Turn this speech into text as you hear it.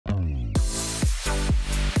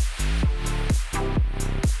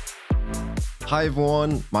Hi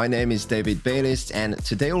everyone, my name is David Baylis and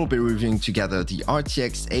today we'll be reviewing together the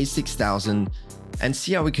RTX A6000 and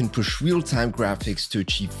see how we can push real-time graphics to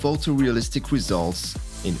achieve photorealistic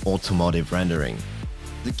results in automotive rendering.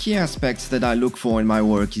 The key aspects that I look for in my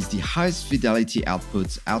work is the highest fidelity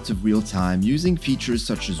output out of real-time using features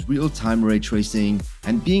such as real-time ray tracing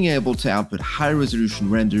and being able to output high-resolution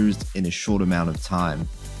renders in a short amount of time.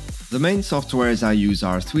 The main softwares I use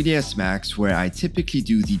are 3ds Max, where I typically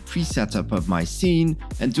do the pre-setup of my scene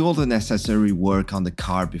and do all the necessary work on the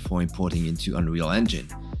car before importing into Unreal Engine.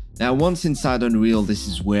 Now once inside Unreal, this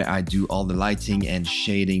is where I do all the lighting and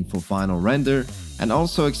shading for final render and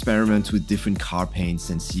also experiment with different car paints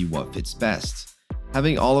and see what fits best.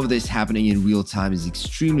 Having all of this happening in real time is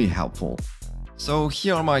extremely helpful. So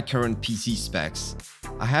here are my current PC specs.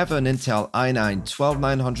 I have an Intel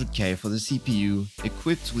i9-12900K for the CPU,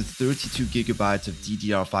 equipped with 32GB of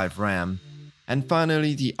DDR5 RAM, and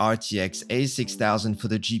finally the RTX A6000 for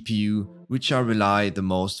the GPU, which I rely the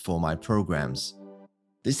most for my programs.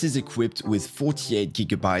 This is equipped with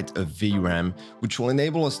 48GB of VRAM, which will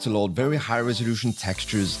enable us to load very high-resolution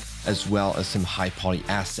textures as well as some high-poly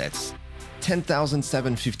assets,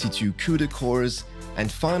 10,752 CUDA cores,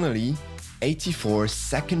 and finally 84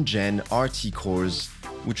 2nd-gen RT cores,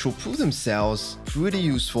 which will prove themselves pretty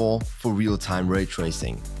useful for real-time ray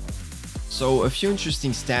tracing. So a few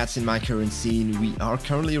interesting stats in my current scene. We are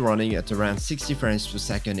currently running at around 60 frames per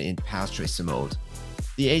second in path tracer mode.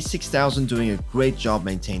 The A6000 doing a great job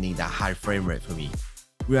maintaining that high frame rate for me.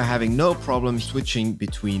 We are having no problem switching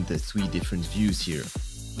between the three different views here.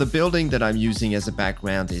 The building that I'm using as a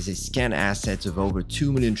background is a scan asset of over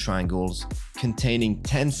 2 million triangles containing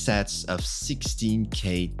 10 sets of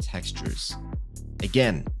 16K textures.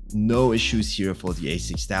 Again, no issues here for the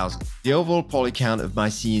A6000. The overall poly count of my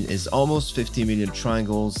scene is almost 50 million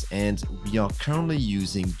triangles, and we are currently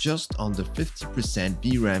using just under 50%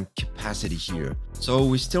 VRAM capacity here. So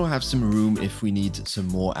we still have some room if we need some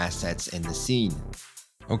more assets in the scene.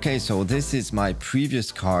 Okay, so this is my previous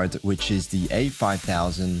card, which is the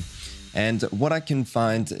A5000. And what I can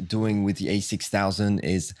find doing with the A6000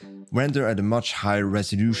 is render at a much higher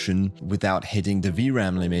resolution without hitting the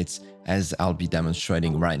VRAM limits, as I'll be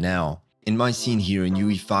demonstrating right now. In my scene here in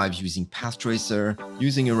UE5 using Path Tracer,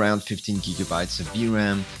 using around 15GB of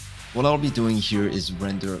VRAM, what I'll be doing here is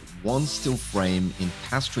render one still frame in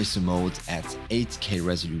Path Tracer mode at 8K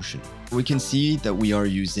resolution. We can see that we are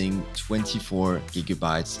using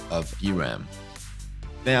 24GB of VRAM.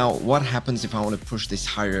 Now, what happens if I want to push this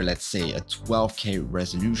higher, let's say a 12K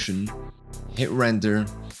resolution, hit render,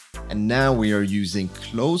 and now we are using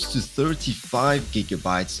close to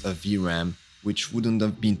 35GB of VRAM, which wouldn't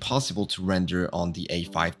have been possible to render on the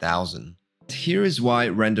A5000. Here is why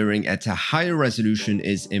rendering at a higher resolution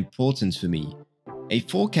is important for me. A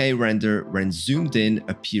 4K render when zoomed in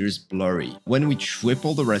appears blurry. When we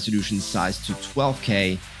triple the resolution size to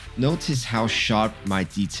 12K, notice how sharp my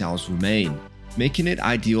details remain, making it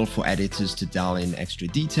ideal for editors to dial in extra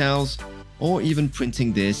details or even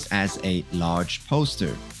printing this as a large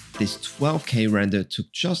poster. This 12K render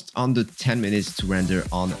took just under 10 minutes to render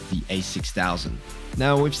on the A6000.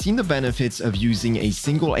 Now we've seen the benefits of using a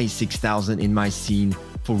single A6000 in my scene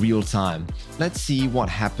for real time. Let's see what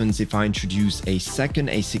happens if I introduce a second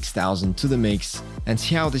A6000 to the mix and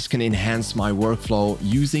see how this can enhance my workflow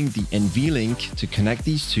using the NVLink to connect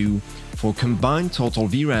these two for combined total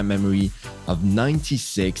VRAM memory of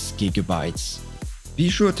 96GB. Be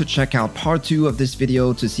sure to check out part 2 of this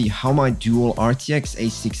video to see how my dual RTX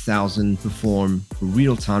A6000 perform for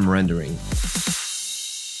real-time rendering.